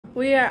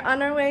We are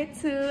on our way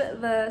to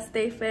the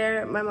state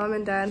fair. My mom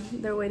and dad,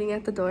 they're waiting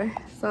at the door.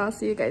 So I'll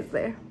see you guys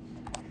there.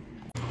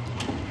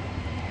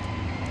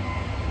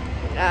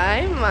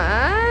 Ay,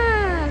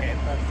 ma.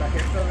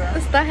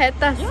 Las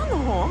tarjetas. Yo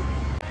no.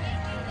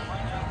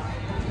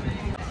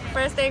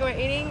 First thing we're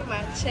eating,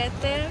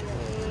 machete.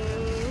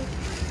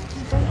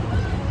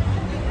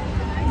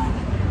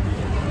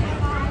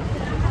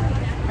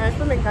 A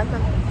esto me encanta.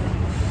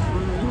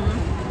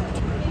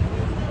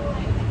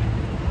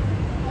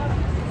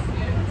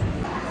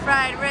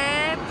 Fried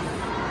ribs.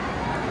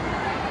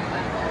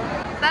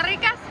 ¿Están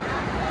ricas?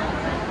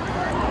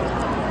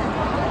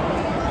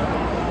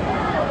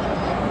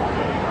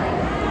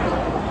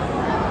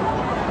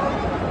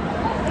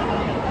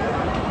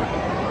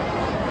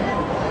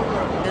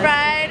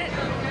 Fried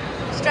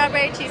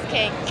strawberry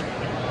cheesecake.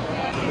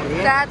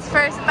 Dad's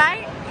first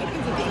bite.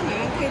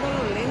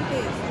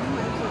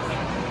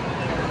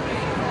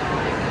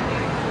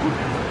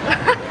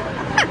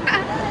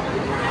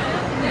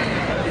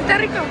 Está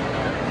rico.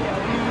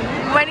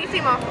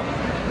 Buenísimo.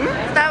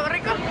 ¿Está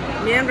rico?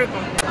 Bien rico.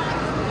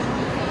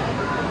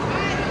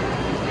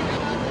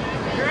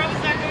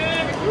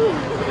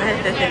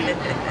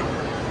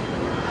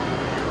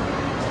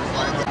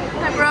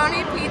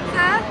 Pepperoni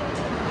pizza.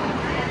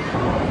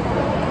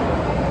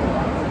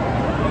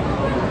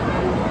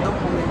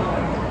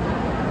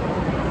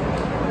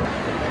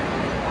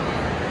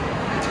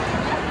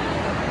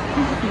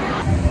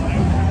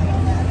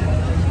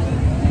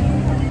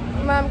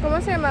 Mom,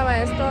 ¿cómo se llamaba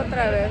esto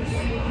otra vez?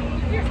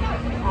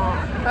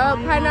 Oh,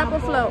 pineapple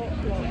float.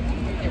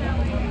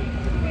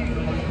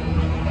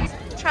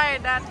 Try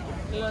it, Dad.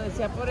 Lo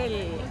decía por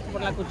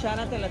la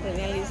cuchara, te la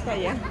tenía lista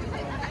ya.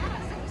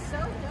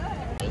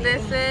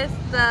 This is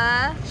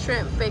the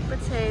shrimp baked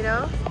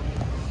potato.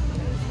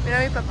 Mira,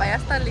 mi papá ya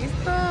está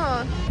listo.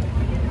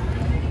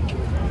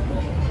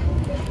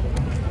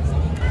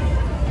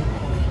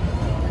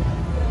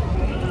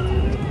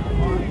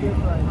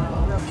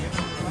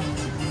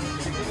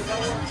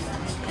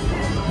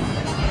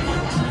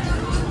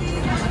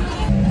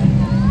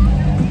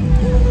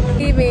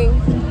 Leaving.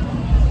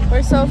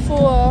 We're so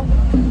full.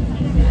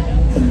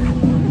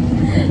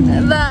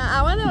 The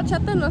agua de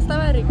horchata no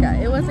estaba rica.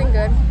 It wasn't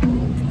good.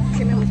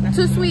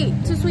 Too sweet,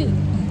 too sweet.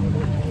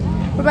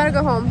 We better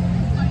go home.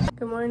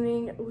 Good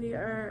morning. We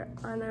are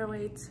on our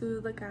way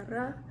to the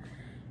Carra.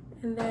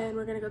 And then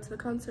we're gonna go to the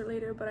concert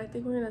later, but I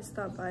think we're gonna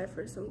stop by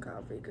for some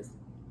coffee because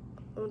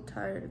I'm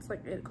tired. It's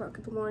like 8 o'clock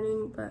in the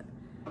morning, but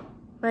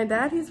my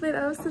dad, he's been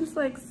out since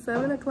like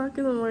 7 o'clock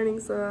in the morning,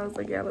 so I was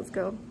like, yeah, let's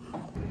go.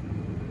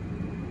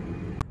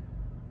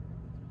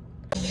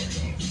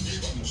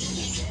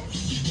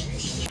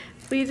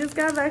 We just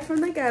got back from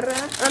the Garra.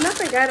 Oh, not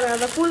the Garra,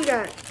 the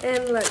Pulga.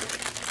 And look,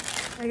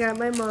 I got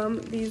my mom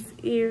these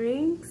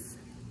earrings.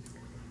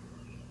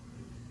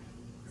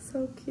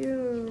 So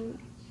cute.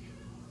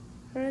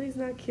 Are these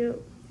not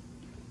cute?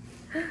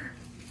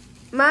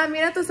 Ma,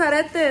 mira tus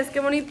aretes,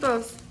 qué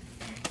bonitos.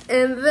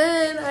 And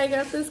then I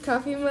got this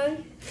coffee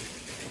mug.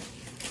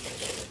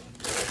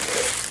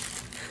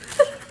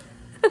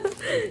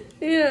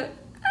 Yeah.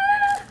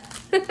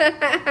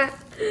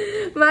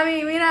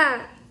 Mommy,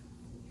 mira.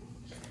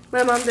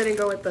 My mom didn't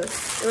go with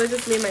us. It was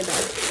just me and my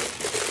dad.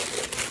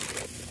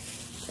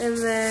 And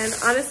then,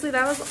 honestly,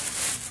 that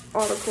was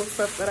all the cool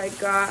stuff that I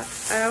got.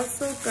 I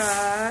also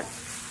got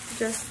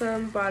just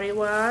some body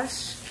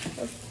wash,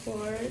 of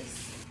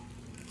course.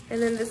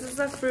 And then this is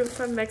a fruit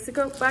from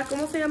Mexico. Pa,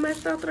 ¿cómo se llama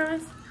esta otra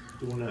vez?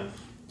 Tunas.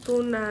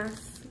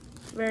 Tunas.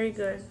 Very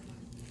good.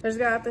 I just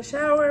got out the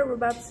shower. We're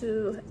about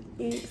to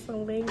eat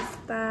some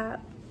Wingstop.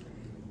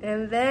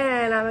 And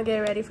then I'm gonna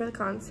get ready for the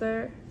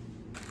concert.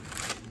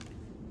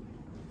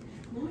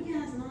 No, ya,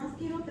 nomás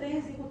quiero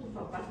 3, dijo tu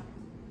papá.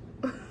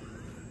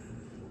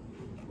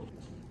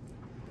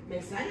 Me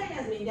extraña,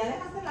 Yasmin, ¿ya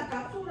dejaste la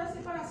cápsula así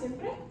para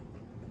siempre?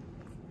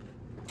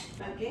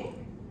 ¿Para qué?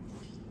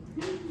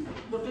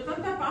 ¿Por qué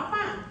tanta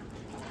papa?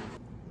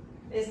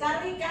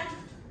 ¿Está rica?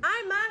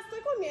 Ay, ma, estoy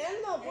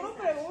comiendo. Puro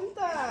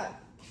pregunta.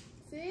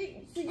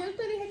 Sí, sí, yo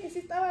te dije que sí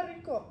estaba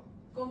rico.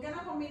 ¿Con qué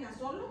la combinas?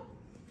 ¿Solo?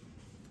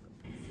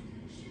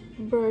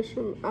 Brush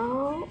them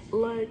out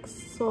like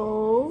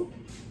so.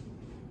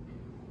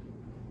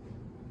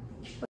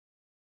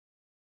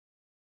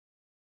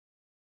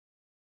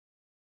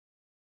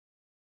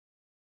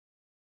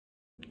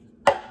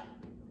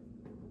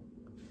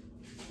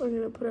 We're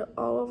gonna put it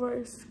all over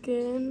our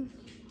skin.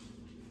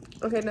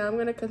 Okay, now I'm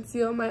gonna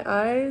conceal my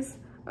eyes.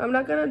 I'm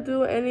not gonna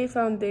do any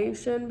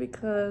foundation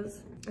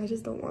because I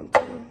just don't want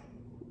to.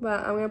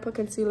 But I'm gonna put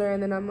concealer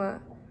and then I'm gonna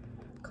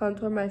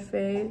contour my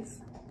face.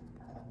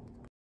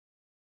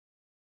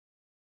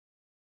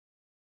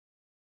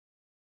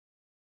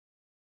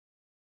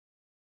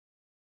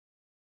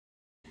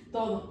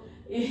 Todo.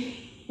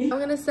 I'm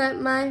gonna set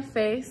my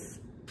face.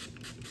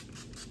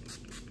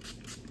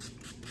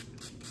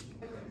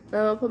 I'm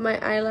gonna put my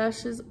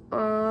eyelashes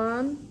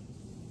on.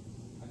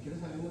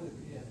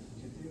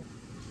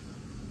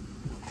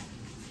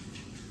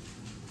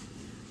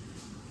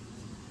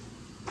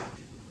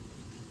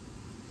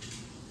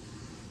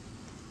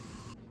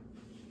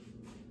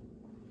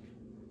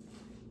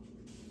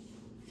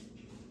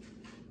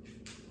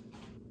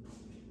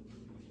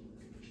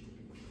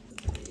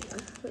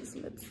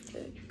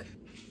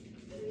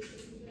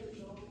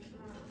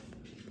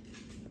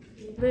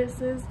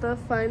 This is the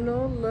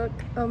final look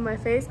of my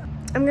face.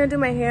 I'm gonna do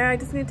my hair. I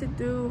just need to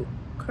do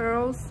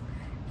curls,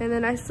 and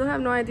then I still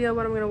have no idea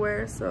what I'm gonna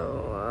wear,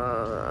 so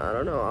I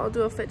don't know. I'll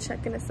do a fit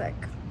check in a sec.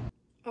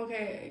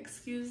 Okay,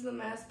 excuse the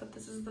mess, but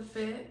this is the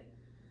fit.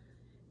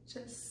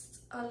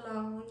 Just a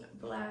long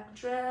black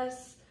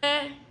dress.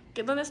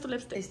 ¿Dónde es tu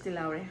lipstick?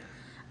 Laure.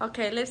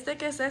 Okay,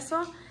 lipstick es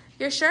eso.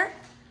 Your shirt?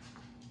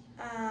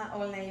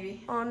 All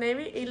navy. All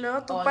navy. Y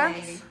luego tu All pants.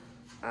 navy.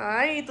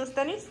 Ay, ¿y tus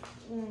tenis?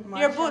 Marshalls.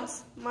 Your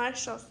boots.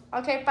 Marshalls.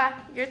 Okay,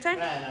 pa, your turn.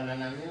 No.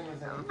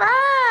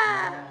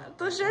 Pa,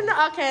 tu shirt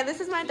no. Okay, this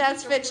is my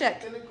dad's fit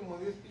check. Tiene como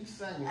 10 pinches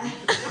años.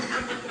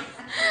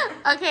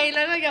 Okay,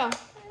 luego yo.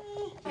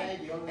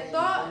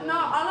 No,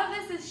 all of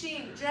this is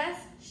Shein. Dress,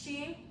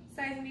 Shein,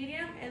 size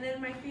medium, and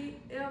then my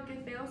feet, it'll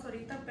get feos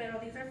ahorita,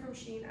 pero these are from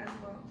Shein as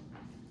well.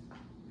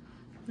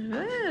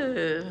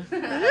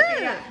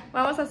 Okay, ya.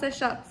 Vamos a hacer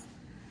shots.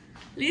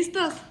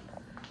 ¿Listos?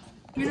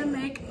 I'm gonna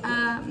make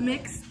a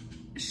mixed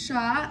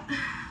shot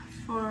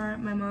for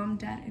my mom,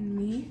 dad, and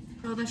me.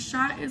 So the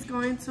shot is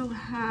going to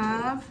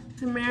have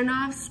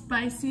Smirnoff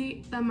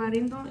spicy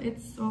tamarindo.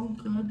 It's so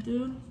good,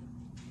 dude.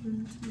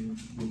 1, 2,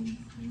 3,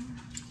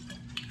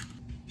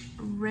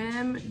 4.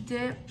 Rim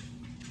dip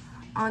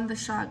on the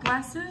shot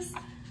glasses,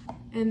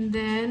 and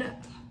then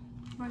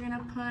we're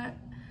gonna put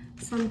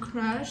some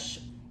crush.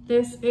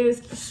 This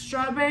is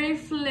strawberry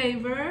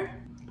flavor.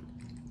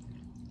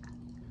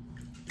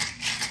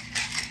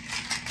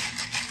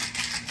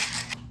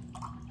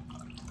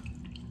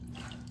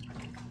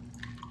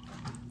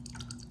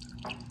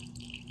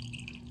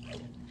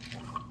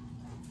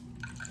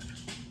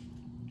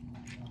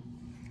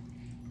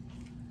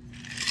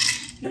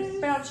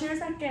 Pero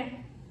cheers a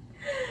qué?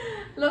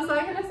 Los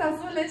Angeles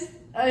Azules.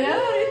 Yeah,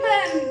 ahorita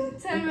in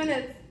 10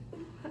 minutes.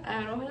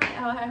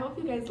 I hope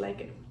you guys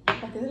like it.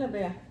 ¿Para qué se la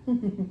pega?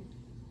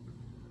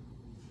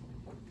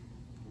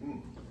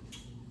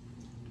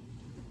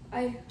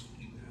 Ay,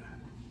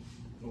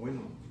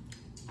 Bueno.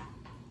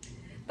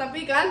 está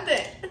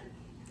picante.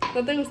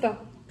 ¿No te gustó?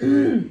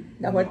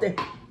 La fuerte.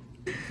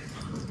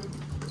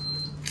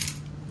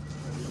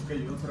 Lo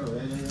que yo otra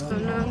vez.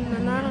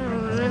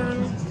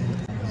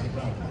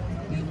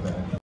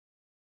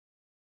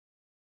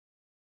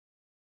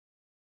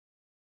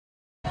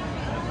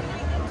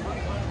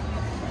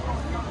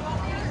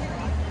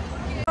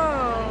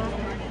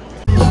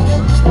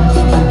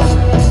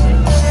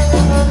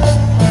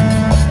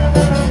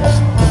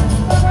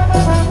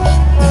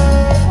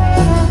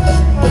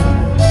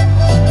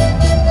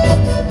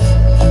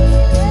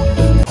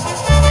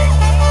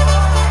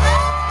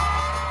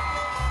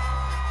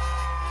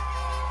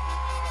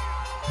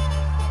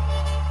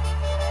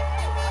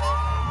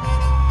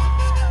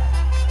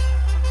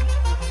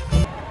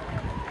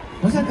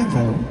 ¿No se han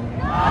cansado?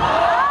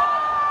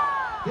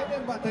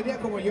 ¿Tienen batería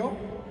como yo?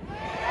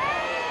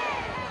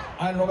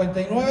 ¿Al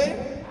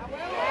 99?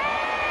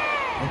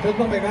 Entonces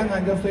no me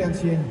ganan, yo estoy al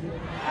 100.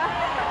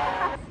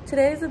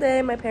 Today is the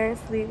day my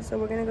parents leave, so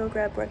we're gonna go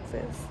grab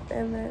breakfast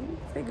and then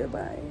say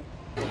goodbye.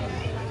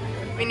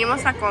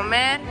 Vinimos a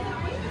comer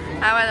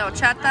agua de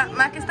horchata.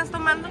 Ma, ¿qué estás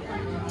tomando?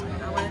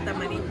 Agua de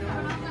tamarindo.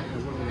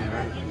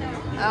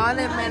 Agua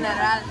de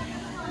mineral.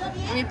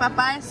 Mi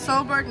papá es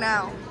sober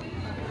now.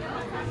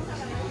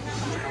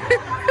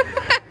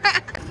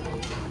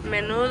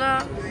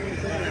 Menudo,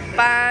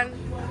 pan.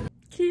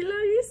 Kilo,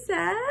 you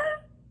sad?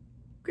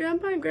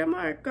 Grandpa and Grandma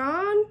are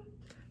gone?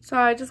 So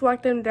I just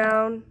walked them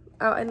down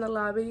out in the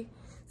lobby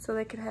so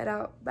they could head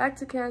out back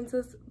to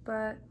Kansas.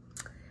 But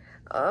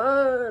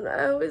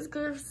I always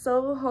get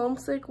so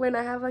homesick when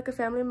I have like a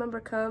family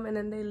member come and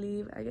then they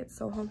leave. I get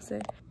so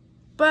homesick.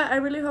 But I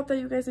really hope that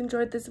you guys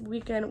enjoyed this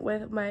weekend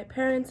with my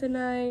parents and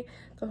I,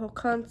 the whole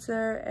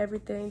concert,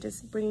 everything,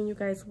 just bringing you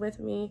guys with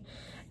me.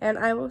 And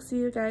I will see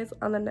you guys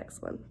on the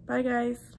next one. Bye, guys.